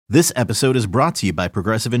This episode is brought to you by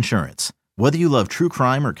Progressive Insurance. Whether you love true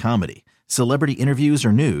crime or comedy, celebrity interviews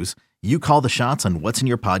or news, you call the shots on what's in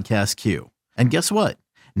your podcast queue. And guess what?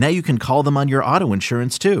 Now you can call them on your auto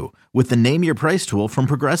insurance too with the Name Your Price tool from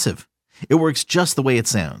Progressive. It works just the way it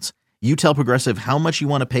sounds. You tell Progressive how much you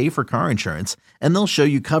want to pay for car insurance, and they'll show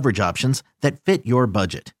you coverage options that fit your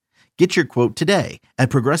budget. Get your quote today at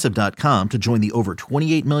Progressive.com to join the over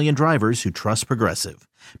 28 million drivers who trust Progressive.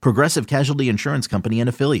 Progressive Casualty Insurance Company and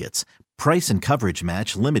Affiliates. Price and coverage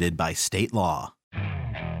match limited by state law.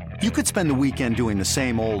 You could spend the weekend doing the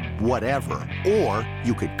same old whatever, or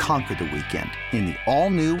you could conquer the weekend in the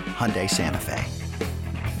all-new Hyundai Santa Fe.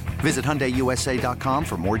 Visit HyundaiUSA.com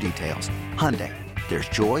for more details. Hyundai, there's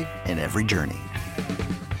joy in every journey.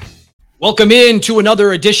 Welcome in to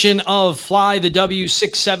another edition of Fly the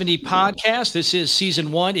W670 podcast. This is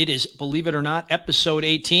season 1. It is, believe it or not, episode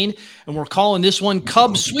 18, and we're calling this one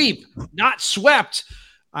Cubs Sweep, not swept.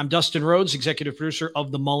 I'm Dustin Rhodes, executive producer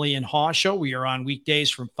of the Mully and Haw Show. We are on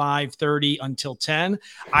weekdays from 5:30 until 10.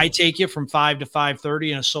 I take you from 5 to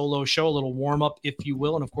 5:30 in a solo show, a little warm-up, if you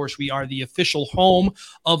will. And, of course, we are the official home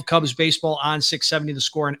of Cubs baseball on 670 The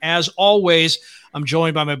Score. And, as always, I'm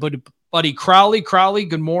joined by my buddy Crowley. Crowley,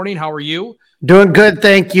 good morning. How are you? Doing good,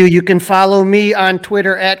 thank you. You can follow me on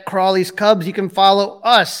Twitter at Crawley's Cubs. You can follow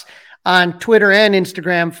us on Twitter and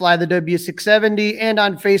Instagram, Fly the W670, and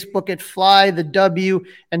on Facebook at Fly the W.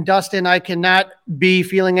 And Dustin, I cannot be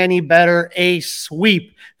feeling any better. A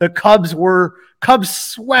sweep. The Cubs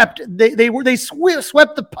swept. They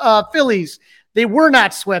swept the Phillies. They were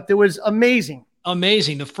not swept. It was amazing.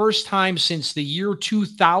 Amazing. The first time since the year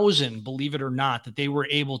 2000, believe it or not, that they were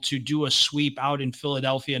able to do a sweep out in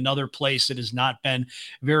Philadelphia. Another place that has not been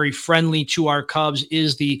very friendly to our Cubs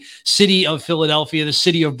is the city of Philadelphia, the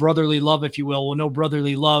city of brotherly love, if you will. Well, no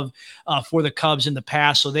brotherly love for the Cubs in the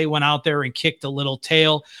past. So they went out there and kicked a little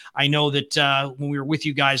tail. I know that when we were with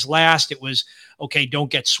you guys last, it was, okay, don't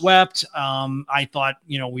get swept. I thought,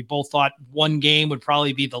 we both thought one game would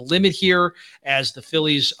probably be the limit here, as the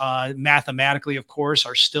Phillies mathematically, of course,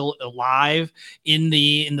 are still alive in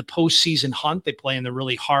the postseason hunt. They play in the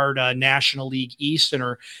really hard National League East and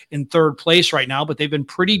are in third place right now, but they've been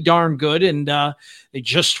pretty darn good, and they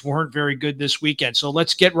just weren't very good this weekend. So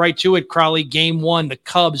let's get right to it, Crowley. Game 1, the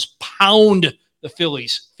Cubs pound the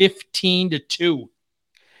Phillies 15-2.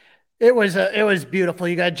 It was beautiful.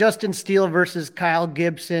 You got Justin Steele versus Kyle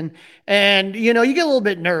Gibson. And, you get a little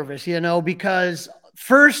bit nervous, because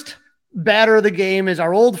first batter of the game is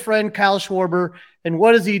our old friend Kyle Schwarber. And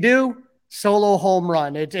what does he do? Solo home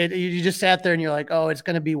run. You just sat there and you're like, oh, it's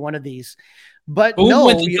going to be one of these. But boom no,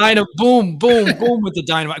 with the dynamite. Boom with the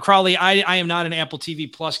dynamite. Crowley, I am not an Apple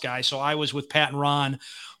TV Plus guy, so I was with Pat and Ron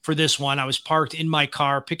for this one. I was parked in my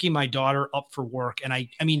car, picking my daughter up for work. And I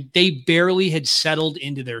mean, they barely had settled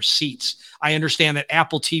into their seats. I understand that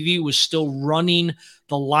Apple TV was still running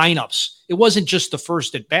the lineups. It wasn't just the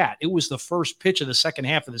first at bat. It was the first pitch of the second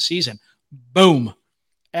half of the season. Boom.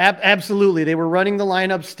 Absolutely. They were running the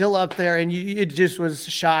lineup still up there, and it just was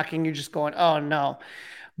shocking. You're just going, oh no.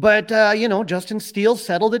 But, Justin Steele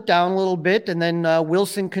settled it down a little bit. And then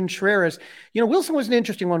Wilson Contreras, Wilson was an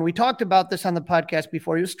interesting one. We talked about this on the podcast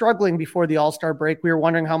before. He was struggling before the All-Star break. We were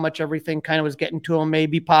wondering how much everything kind of was getting to him,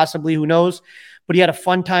 maybe, possibly, who knows. But he had a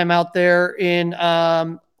fun time out there in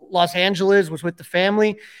Los Angeles, was with the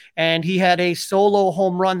family, and he had a solo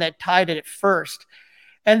home run that tied it at first.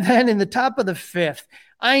 And then in the top of the 5th,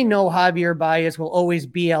 I know Javier Baez will always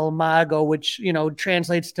be El Mago, which,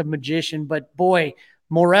 translates to magician, but boy,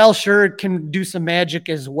 Morel sure can do some magic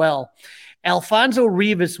as well. Alfonso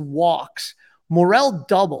Rivas walks. Morel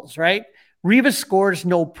doubles, right? Rivas scores,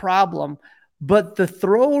 no problem, but the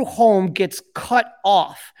throw home gets cut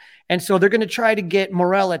off. And so they're going to try to get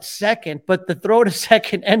Morel at second, but the throw to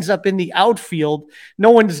second ends up in the outfield.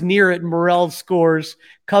 No one's near it. Morel scores.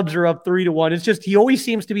 Cubs are up 3-1. It's just, he always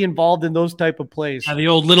seems to be involved in those type of plays. The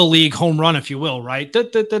old Little League home run, if you will, right?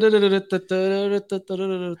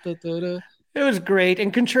 It was great.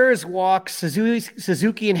 And Contreras walks,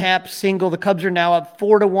 Suzuki and Happ single. The Cubs are now up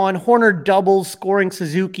 4-1. Horner doubles, scoring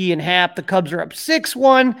Suzuki and Happ. The Cubs are up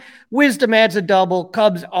 6-1. Wisdom adds a double.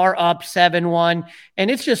 Cubs are up 7-1.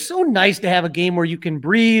 And it's just so nice to have a game where you can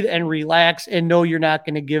breathe and relax and know you're not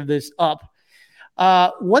going to give this up.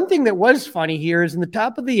 One thing that was funny here is in the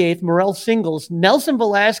top of the 8th, Morel singles. Nelson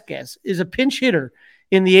Velasquez is a pinch hitter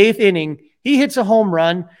in the 8th inning. He hits a home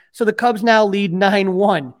run, so the Cubs now lead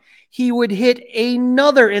 9-1. He would hit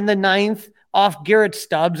another in the 9th off Garrett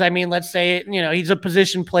Stubbs. I mean, let's say, he's a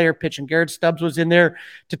position player pitching. Garrett Stubbs was in there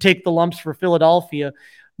to take the lumps for Philadelphia.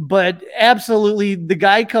 But absolutely, the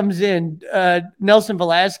guy comes in, Nelson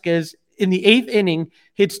Velasquez, in the 8th inning,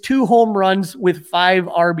 hits 2 home runs with 5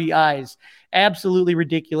 RBIs. Absolutely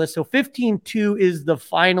ridiculous. So 15-2 is the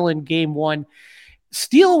final in game 1.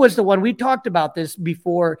 Steele was the one, we talked about this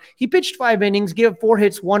before. He pitched 5 innings, gave 4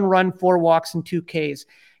 hits, 1 run, 4 walks, and 2 Ks.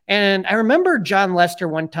 And I remember John Lester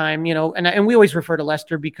one time, and we always refer to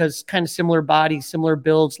Lester because kind of similar bodies, similar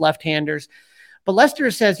builds, left-handers. But Lester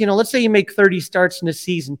says, let's say you make 30 starts in a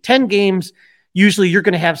season, 10 games, usually you're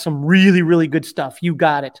going to have some really, really good stuff. You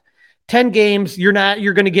got it. 10 games, you're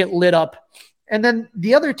going to get lit up. And then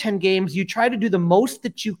the other 10 games, you try to do the most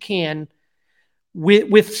that you can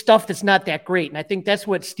with stuff that's not that great. And I think that's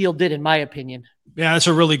what Steele did, in my opinion. Yeah, that's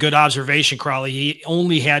a really good observation, Crowley. He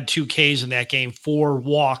only had 2 Ks in that game, 4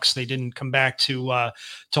 walks. They didn't come back to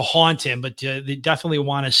haunt him, but they definitely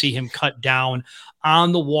want to see him cut down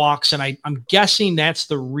on the walks. And I'm guessing that's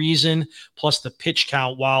the reason, plus the pitch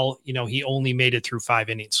count, while, he only made it through 5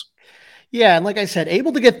 innings. Yeah, and like I said,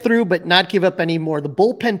 able to get through, but not give up any more. The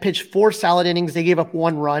bullpen pitched 4 solid innings. They gave up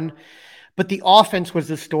 1 run. But the offense was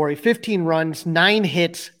the story. 15 runs, 19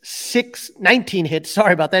 hits, 6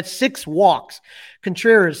 walks.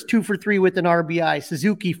 Contreras, 2 for 3 with an RBI.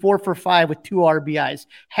 Suzuki, 4 for 5 with 2 RBIs.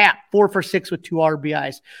 Happ, 4 for 6 with 2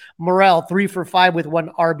 RBIs. Morel, 3 for 5 with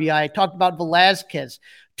 1 RBI. I talked about Velazquez,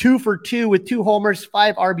 2 for 2 with 2 homers,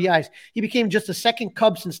 5 RBIs. He became just the second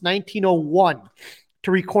Cub since 1901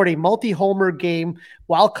 to record a multi-homer game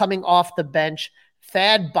while coming off the bench.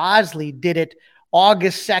 Thad Bosley did it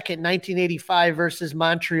August 2nd, 1985 versus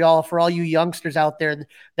Montreal. For all you youngsters out there,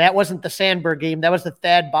 that wasn't the Sandberg game. That was the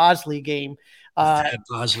Thad Bosley game. Thad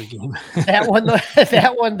Bosley game. that one.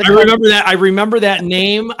 I remember that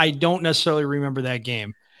name. I don't necessarily remember that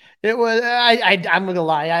game. It was, I'm going to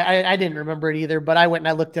lie. I didn't remember it either, but I went and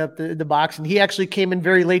I looked up the box, and he actually came in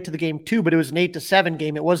very late to the game too, but it was an 8-7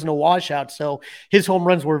 game. It wasn't a washout. So his home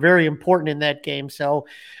runs were very important in that game. So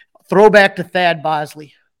throwback to Thad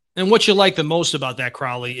Bosley. And what you like the most about that,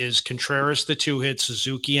 Crowley, is Contreras, the 2 hits,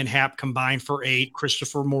 Suzuki and Happ combined for 8.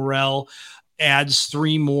 Christopher Morel adds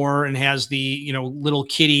 3 more and has the, little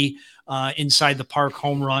kitty inside the park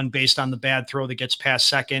home run based on the bad throw that gets past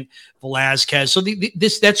second. Velazquez. So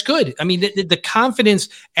that's good. I mean, the confidence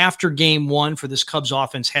after game 1 for this Cubs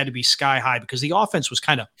offense had to be sky high because the offense was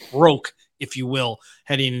kind of broke, if you will,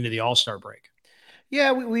 heading into the All-Star break.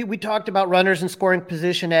 Yeah, we talked about runners in scoring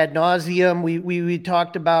position ad nauseum. We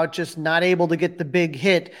talked about just not able to get the big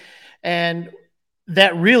hit, and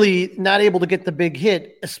that really not able to get the big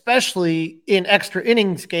hit, especially in extra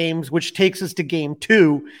innings games, which takes us to game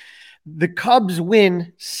 2. The Cubs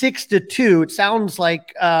win 6-2. It sounds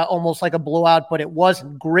like almost like a blowout, but it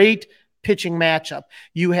wasn't. Great pitching matchup.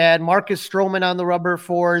 You had Marcus Stroman on the rubber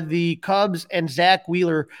for the Cubs and Zach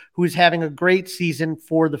Wheeler, who's having a great season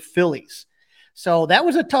for the Phillies. So that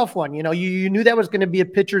was a tough one. You knew that was going to be a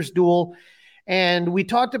pitcher's duel. And we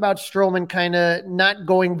talked about Stroman kind of not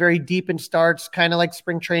going very deep in starts, kind of like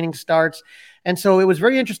spring training starts. And so it was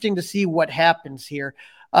very interesting to see what happens here.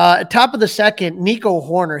 Top of the second, Nico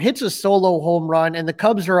Horner hits a solo home run, and the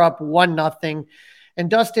Cubs are up 1-0. And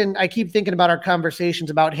Dustin, I keep thinking about our conversations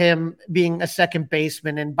about him being a second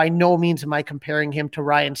baseman, and by no means am I comparing him to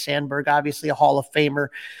Ryan Sandberg, obviously a Hall of Famer.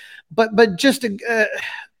 But just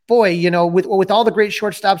boy, with all the great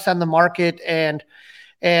shortstops on the market and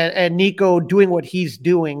Nico doing what he's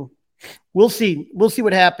doing, we'll see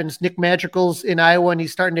what happens. Nick Madrical's in Iowa, and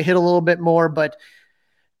he's starting to hit a little bit more, but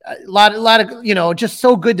a lot of, just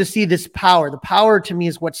so good to see this power. The power to me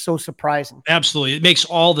is what's so surprising. Absolutely. It makes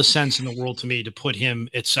all the sense in the world to me to put him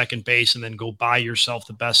at second base and then go buy yourself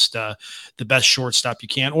the best shortstop you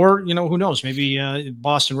can. Or, who knows, maybe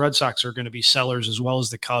Boston Red Sox are going to be sellers as well as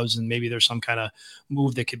the Cubs, and maybe there's some kind of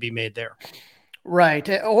move that could be made there. Right.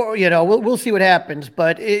 Or, we'll see what happens,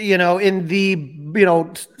 but in the,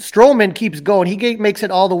 Stroman keeps going. He makes it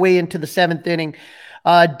all the way into the 7th inning.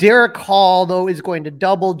 Derek Hall, though, is going to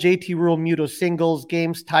double. JT Realmuto singles.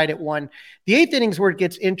 Games tied at 1. The 8th innings where it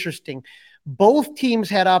gets interesting. Both teams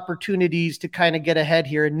had opportunities to kind of get ahead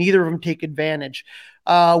here, and neither of them take advantage.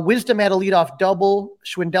 Wisdom had a leadoff double.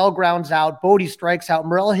 Schwindel grounds out. Bodie strikes out.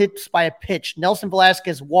 Morel hits by a pitch. Nelson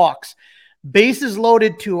Velazquez walks. Bases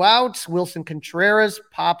loaded, 2 outs. Wilson Contreras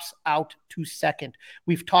pops out to second.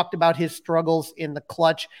 We've talked about his struggles in the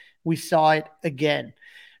clutch. We saw it again.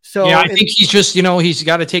 So yeah, I think he's just, he's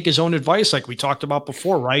got to take his own advice, like we talked about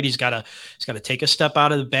before, right? He's got to take a step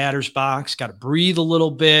out of the batter's box, got to breathe a little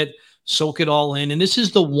bit, soak it all in. And this is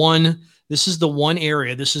the one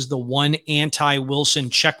area, this is the one anti-Wilson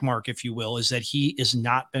check mark, if you will, is that he has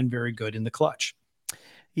not been very good in the clutch.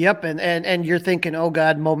 Yep, and you're thinking, oh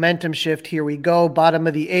God, momentum shift, here we go. Bottom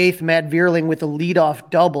of the 8th, Matt Vierling with a leadoff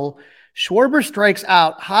double Schwarber strikes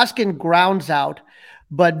out. Hoskin grounds out,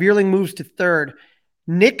 but Bierling moves to third.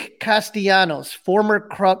 Nick Castellanos, former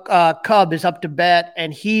Cub, is up to bat,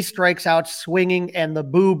 and he strikes out swinging, and the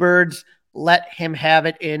Boo Birds let him have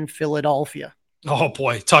it in Philadelphia. Oh,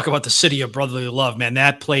 boy. Talk about the city of brotherly love, man.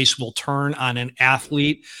 That place will turn on an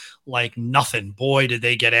athlete like nothing. Boy, did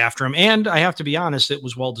they get after him. And I have to be honest, it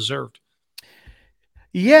was well-deserved.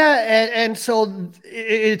 Yeah, and so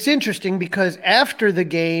it's interesting because after the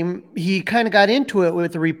game, he kind of got into it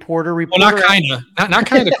with the reporter. Well, not kind of. Not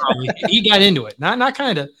kind of, Carly. He got into it. Not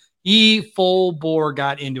kind of. He full bore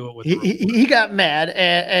got into it with he got mad,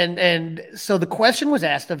 and so the question was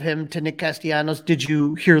asked of him to Nick Castellanos, did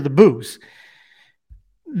you hear the boos?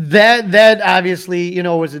 That obviously,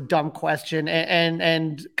 was a dumb question.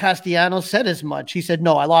 And Castellanos said as much. He said,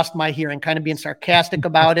 no, I lost my hearing, kind of being sarcastic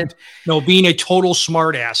about it. No, being a total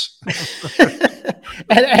smartass.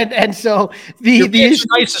 and so You're being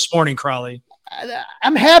nice this morning, Crowley.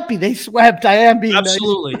 I'm happy they swept. I am being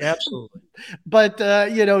absolutely, nice. absolutely. But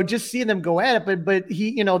just seeing them go at it. But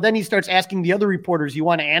he, then he starts asking the other reporters, you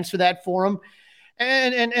want to answer that for him?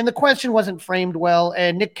 And the question wasn't framed well,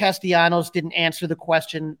 and Nick Castellanos didn't answer the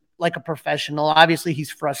question like a professional. Obviously,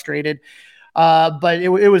 he's frustrated, but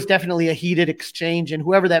it was definitely a heated exchange. And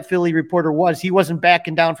whoever that Philly reporter was, he wasn't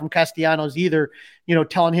backing down from Castellanos either,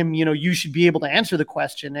 telling him, you should be able to answer the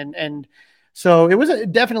question. And so it was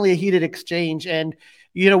definitely a heated exchange. And,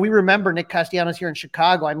 we remember Nick Castellanos here in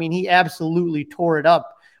Chicago. I mean, he absolutely tore it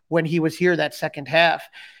up when he was here that second half.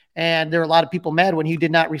 And there were a lot of people mad when he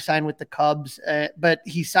did not resign with the Cubs, but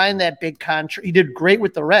he signed that big contract. He did great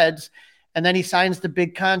with the Reds, and then he signs the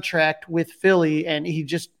big contract with Philly, and he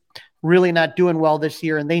just really not doing well this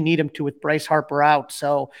year, and they need him to with Bryce Harper out.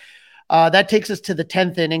 So that takes us to the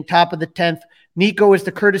 10th inning, top of the 10th. Nico is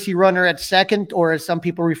the courtesy runner at second, or as some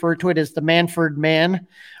people refer to it as the Manfred Man.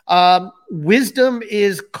 Wisdom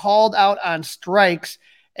is called out on strikes,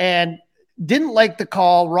 and didn't like the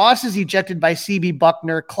call. Ross is ejected by CB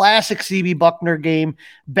Buckner. Classic CB Buckner game.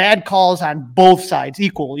 Bad calls on both sides,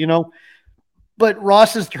 equal, But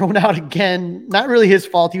Ross is thrown out again. Not really his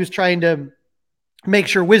fault. He was trying to make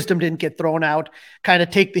sure Wisdom didn't get thrown out, kind of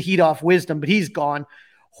take the heat off Wisdom, but he's gone.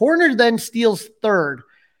 Horner then steals third.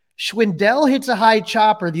 Schwindel hits a high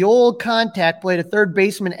chopper. The old contact play to third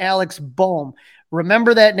baseman Alex Bohm.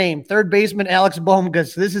 Remember that name, third baseman Alex Bohm,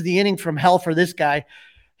 because this is the inning from hell for this guy.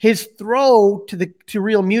 His throw to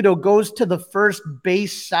Real Muto goes to the first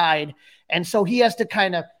base side. And so he has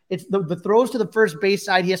to it's the throws to the first base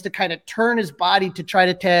side. He has to kind of turn his body to try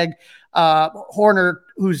to tag Horner,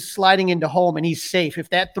 who's sliding into home, and he's safe. If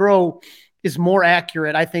that throw is more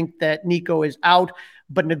accurate, I think that Nico is out,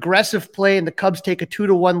 but an aggressive play, and the Cubs take a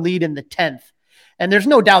 2-1 lead in the 10th. And there's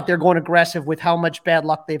no doubt they're going aggressive with how much bad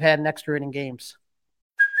luck they've had in extra inning games.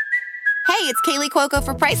 Hey, it's Kaylee Cuoco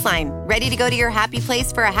for Priceline. Ready to go to your happy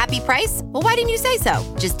place for a happy price? Well, why didn't you say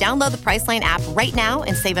so? Just download the Priceline app right now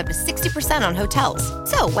and save up to 60% on hotels.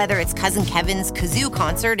 So whether it's Cousin Kevin's Kazoo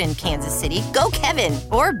Concert in Kansas City, go Kevin,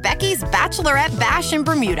 or Becky's Bachelorette Bash in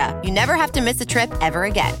Bermuda, you never have to miss a trip ever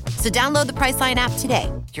again. So download the Priceline app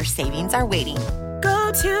today. Your savings are waiting.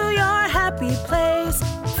 Go to your happy place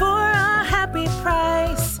for a happy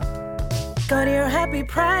price. Go to your happy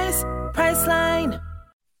price, Priceline.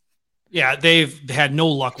 Yeah, they've had no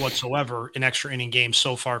luck whatsoever in extra inning games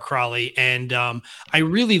so far, Crowley. And I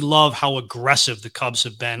really love how aggressive the Cubs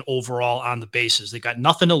have been overall on the bases. They got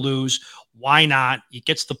nothing to lose. Why not? It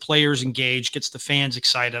gets the players engaged, gets the fans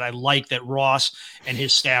excited. I like that Ross and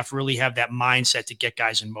his staff really have that mindset to get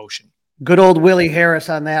guys in motion. Good old Willie Harris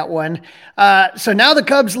on that one. So now the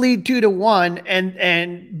Cubs lead 2-1,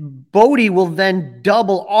 and Bodie will then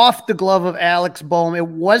double off the glove of Alex Bohm. It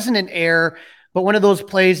wasn't an error, but one of those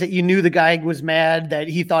plays that you knew the guy was mad that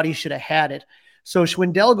he thought he should have had it. So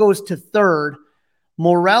Schwindel goes to third.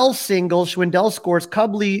 Morel singles. Schwindel scores.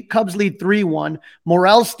 Cubs lead 3-1.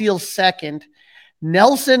 Morel steals second.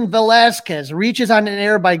 Nelson Velasquez reaches on an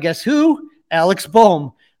error by guess who? Alex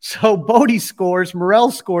Bohm. So Bodie scores. Morel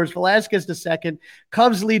scores. Velasquez to second.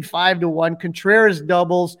 Cubs lead 5-1. Contreras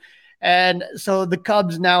doubles. And so the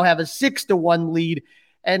Cubs now have a 6-1 lead.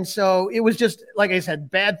 And so it was just, like I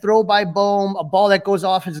said, bad throw by Bohm, a ball that goes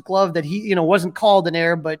off his glove that he, wasn't called an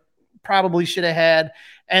error, but probably should have had.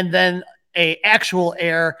 And then a actual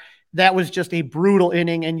error that was just a brutal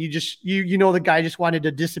inning. And the guy just wanted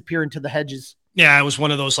to disappear into the hedges. Yeah, it was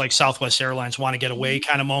one of those like Southwest Airlines want to get away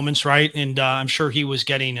kind of moments, right? And I'm sure he was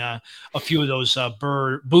getting a few of those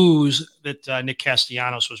boos that Nick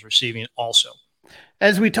Castellanos was receiving also.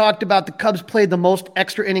 As we talked about, the Cubs played the most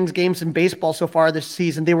extra innings games in baseball so far this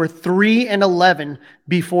season. They were 3-11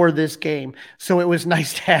 before this game. So it was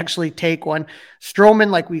nice to actually take one. Stroman,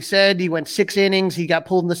 like we said, he went 6 innings. He got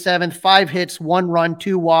pulled in the 7th, 5 hits, 1 run,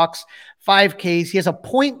 2 walks, 5 Ks. He has a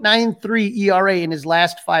 .93 ERA in his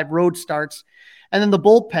last 5 road starts. And then the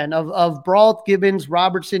bullpen of Brault, Gibbons,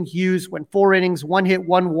 Robertson, Hughes went 4 innings, 1 hit,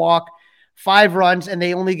 1 walk, 5 runs, and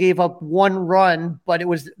they only gave up 1 run, but it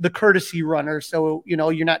was the courtesy runner. So,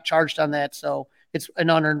 you're not charged on that. So it's an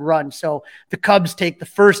unearned run. So the Cubs take the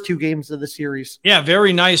first 2 games of the series. Yeah,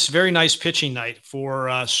 very nice pitching night for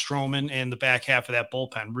Stroman and the back half of that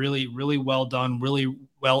bullpen. Really, really well done, really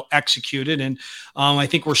well executed. And I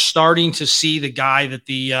think we're starting to see the guy that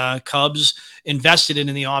the Cubs invested in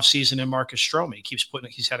the offseason in Marcus Stroman.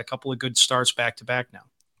 He's had a couple of good starts back to back now.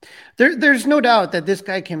 There's no doubt that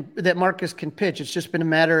that Marcus can pitch. It's just been a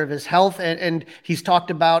matter of his health. And he's talked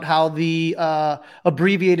about how the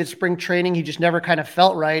abbreviated spring training, he just never kind of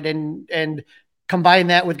felt right. And combine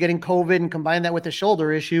that with getting COVID and combine that with the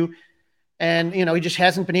shoulder issue. And, he just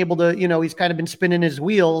hasn't been able to, he's kind of been spinning his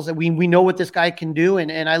wheels. And we know what this guy can do.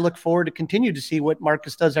 And I look forward to continue to see what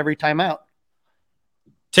Marcus does every time out.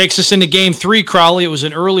 Takes us into game 3, Crowley. It was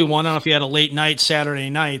an early one. I don't know if you had a late night Saturday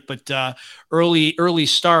night, but early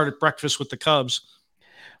start at breakfast with the Cubs.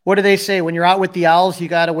 What do they say? When you're out with the Owls, you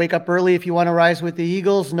got to wake up early if you want to rise with the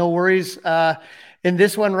Eagles. No worries. In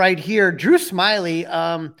this one right here, Drew Smyly,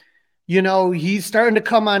 he's starting to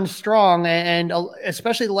come on strong, and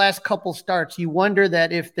especially the last couple starts, you wonder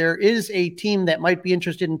that if there is a team that might be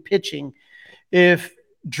interested in pitching, if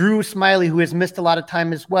Drew Smyly, who has missed a lot of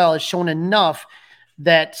time as well, has shown enough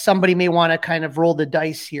that somebody may want to kind of roll the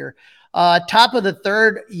dice here. Top of the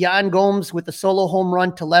 3rd, Yan Gomes with a solo home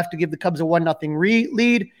run to left to give the Cubs a 1-0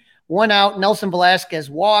 lead. 1 out, Nelson Velasquez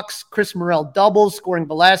walks, Chris Morel doubles, scoring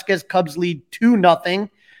Velasquez. Cubs lead 2-0.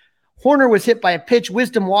 Horner was hit by a pitch.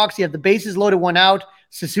 Wisdom walks. You have the bases loaded, 1 out.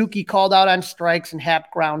 Suzuki called out on strikes, and Happ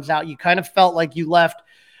grounds out. You kind of felt like you left.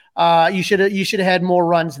 You should have had more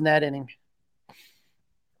runs in that inning.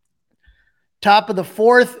 Top of the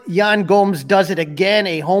 4th, Yan Gomes does it again.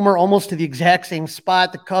 A homer almost to the exact same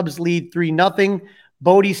spot. The Cubs lead 3-0.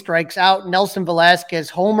 Bodie strikes out. Nelson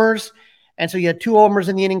Velasquez homers. And so you had 2 homers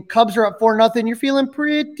in the inning. Cubs are up 4-0. You're feeling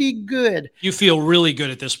pretty good. You feel really good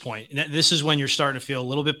at this point. This is when you're starting to feel a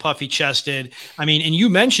little bit puffy chested. I mean, and you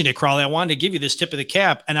mentioned it, Crawley. I wanted to give you this tip of the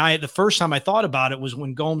cap. And the first time I thought about it was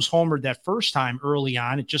when Gomes homered that first time early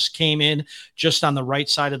on. It just came in just on the right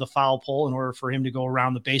side of the foul pole in order for him to go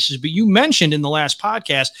around the bases. But you mentioned in the last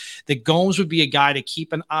podcast that Gomes would be a guy to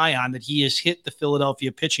keep an eye on, that he has hit the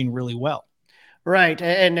Philadelphia pitching really well. Right.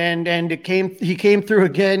 And he came through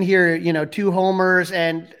again here, 2 homers,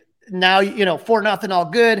 and now, 4-0, all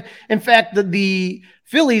good. In fact, the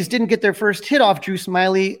Phillies didn't get their first hit off Drew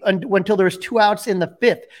Smyly until there was 2 outs in the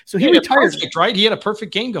 5th. So he retired. Perfect, right? He had a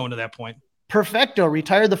perfect game going to that point. Perfecto,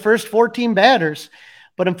 retired the first 14 batters.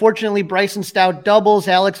 But unfortunately, Bryson Stout doubles,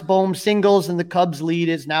 Alex Bohm singles, and the Cubs lead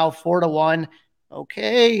is now 4-1.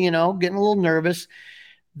 Okay, getting a little nervous.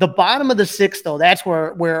 The bottom of the 6th, though, that's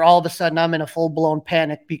where all of a sudden I'm in a full-blown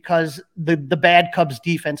panic, because the bad Cubs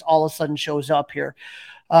defense all of a sudden shows up here.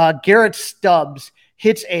 Garrett Stubbs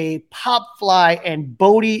hits a pop fly, and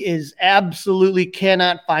Bodie absolutely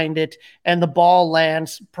cannot find it, and the ball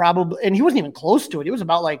lands probably – and he wasn't even close to it. He was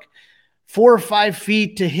about like 4 or 5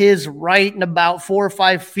 feet to his right and about 4 or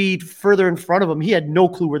 5 feet further in front of him. He had no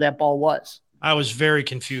clue where that ball was. I was very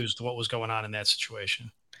confused what was going on in that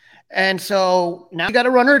situation. And so now you got a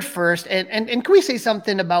runner at first. And can we say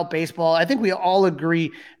something about baseball? I think we all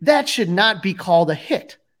agree that should not be called a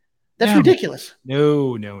hit. That's ridiculous.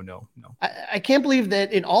 No. I can't believe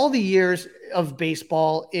that in all the years of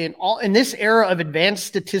baseball, in this era of advanced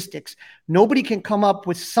statistics, nobody can come up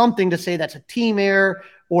with something to say that's a team error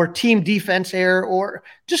or team defense error, or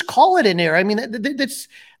just call it an error. I mean, that's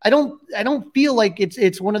I don't feel like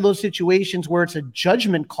it's one of those situations where it's a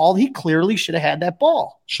judgment call. He clearly should have had that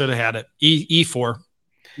ball. Should have had it. E4.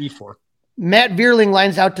 Matt Vierling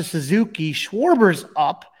lines out to Suzuki. Schwarber's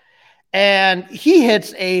up, and he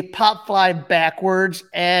hits a pop fly backwards,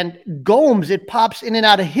 and Gomes, it pops in and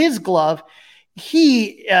out of his glove.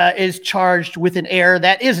 He is charged with an error.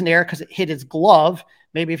 That is an error because it hit his glove.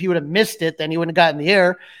 Maybe if he would have missed it, then he wouldn't have gotten the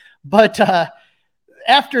error. But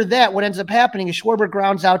after that, what ends up happening is Schwarber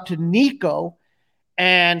grounds out to Nico.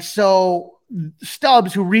 And so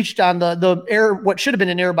Stubbs, who reached on the error, what should have been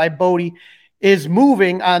an error by Bodie, is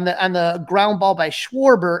moving on the ground ball by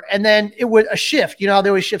Schwarber. And then it was a shift. You know how they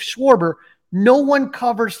always shift Schwarber. No one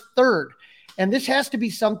covers third. And this has to be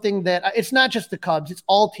something that it's not just the Cubs, it's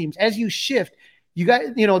all teams. As you shift,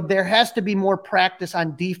 there has to be more practice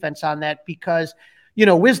on defense on that because,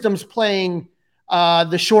 Wisdom's playing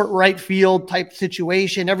the short right field type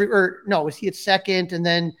situation. Was he at second? And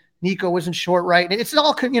then Nico was in short right. And it's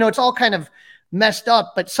all kind of messed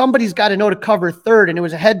up, but somebody's got to know to cover third. And it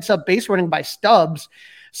was a heads up base running by Stubbs.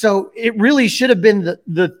 So it really should have been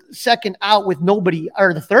the second out with nobody,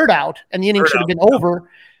 or the third out, and the inning should have been over.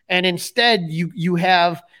 And instead you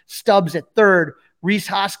have Stubbs at third, Rhys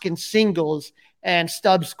Hoskins singles, and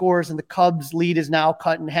Stubbs scores, and the Cubs lead is now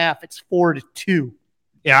cut in half. It's 4-2.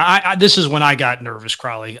 Yeah, this is when I got nervous,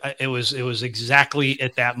 Crowley. It was exactly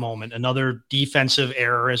at that moment. Another defensive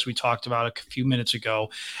error, as we talked about a few minutes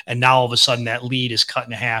ago, and now all of a sudden that lead is cut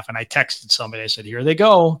in half. And I texted somebody. I said, "Here they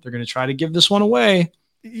go. They're going to try to give this one away."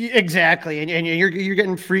 Exactly, and you're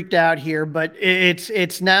getting freaked out here, but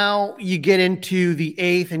it's now you get into the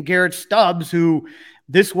eighth, and Garrett Stubbs, who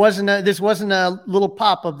this wasn't a little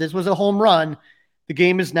pop up. This was a home run. The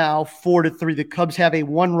game is now 4-3. The Cubs have a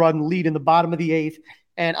 1-run lead in the bottom of the eighth.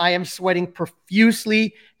 And I am sweating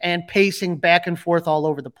profusely and pacing back and forth all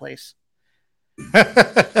over the place.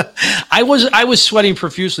 I was sweating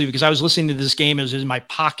profusely because I was listening to this game. It was in my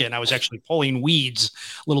pocket, and I was actually pulling weeds.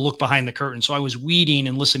 A little look behind the curtain. So I was weeding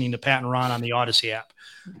and listening to Pat and Ron on the Odyssey app.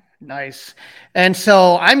 Nice. And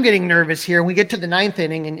so I'm getting nervous here. We get to the ninth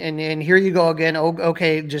inning, and here you go again.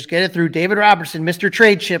 Okay, just get it through. David Robertson, Mr.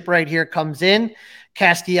 Trade Chip right here, comes in.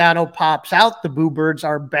 Castellano pops out. The Boo Birds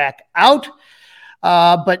are back out.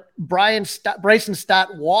 But Bryson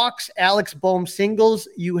Stott walks, Alex Bohm singles.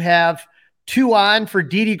 You have 2 on for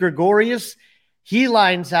Didi Gregorius. He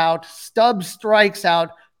lines out, Stubbs strikes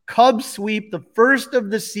out, Cubs sweep, the first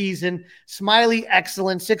of the season. Smiley,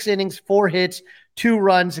 excellent, 6 innings, 4 hits, 2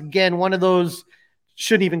 runs. Again, one of those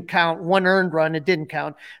shouldn't even count. 1 earned run, it didn't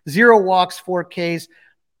count. 0 walks, 4 Ks.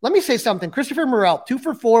 Let me say something. Christopher Morel, 2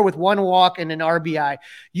 for 4 with 1 walk and an RBI.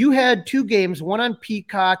 You had 2 games, one on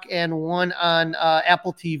Peacock and one on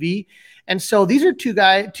Apple TV. And so these are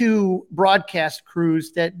 2 broadcast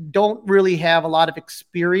crews that don't really have a lot of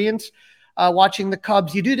experience watching the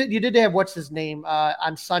Cubs. You did have, what's his name,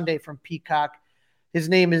 on Sunday from Peacock. His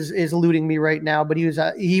name is eluding me right now, but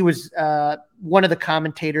he was one of the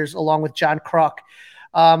commentators along with John Kruk.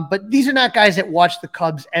 But these are not guys that watch the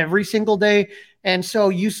Cubs every single day. And so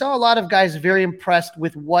you saw a lot of guys very impressed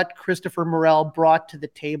with what Christopher Morel brought to the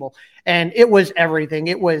table. And it was everything.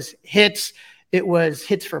 It was hits. It was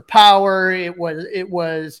hits for power. It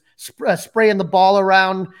was spraying the ball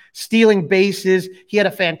around, stealing bases. He had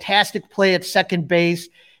a fantastic play at second base.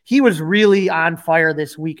 He was really on fire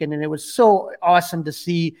this weekend, and it was so awesome to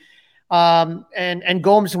see. And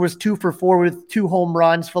Gomes was 2 for 4 with 2 home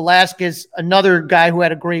runs. Velasquez, another guy who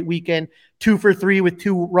had a great weekend, 2 for 3 with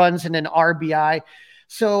 2 runs and an RBI.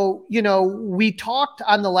 So, we talked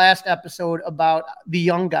on the last episode about the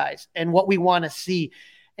young guys and what we want to see.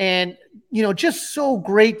 And, just so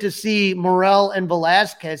great to see Morel and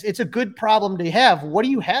Velasquez. It's a good problem to have. What do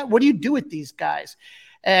you do with these guys?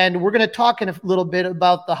 And we're going to talk in a little bit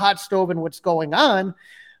about the hot stove and what's going on.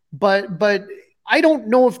 But I don't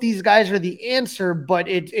know if these guys are the answer, but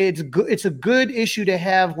it's a good issue to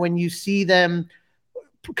have when you see them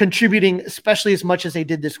contributing, especially as much as they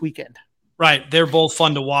did this weekend. Right. They're both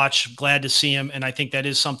fun to watch. Glad to see them. And I think that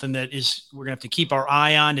is something that we're going to have to keep our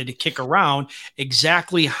eye on and to kick around.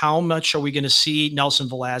 Exactly how much are we going to see Nelson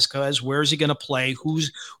Velasquez? Where is he going to play?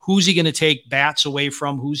 Who's he going to take bats away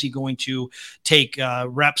from? Who's he going to take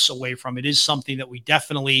reps away from? It is something that we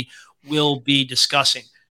definitely will be discussing.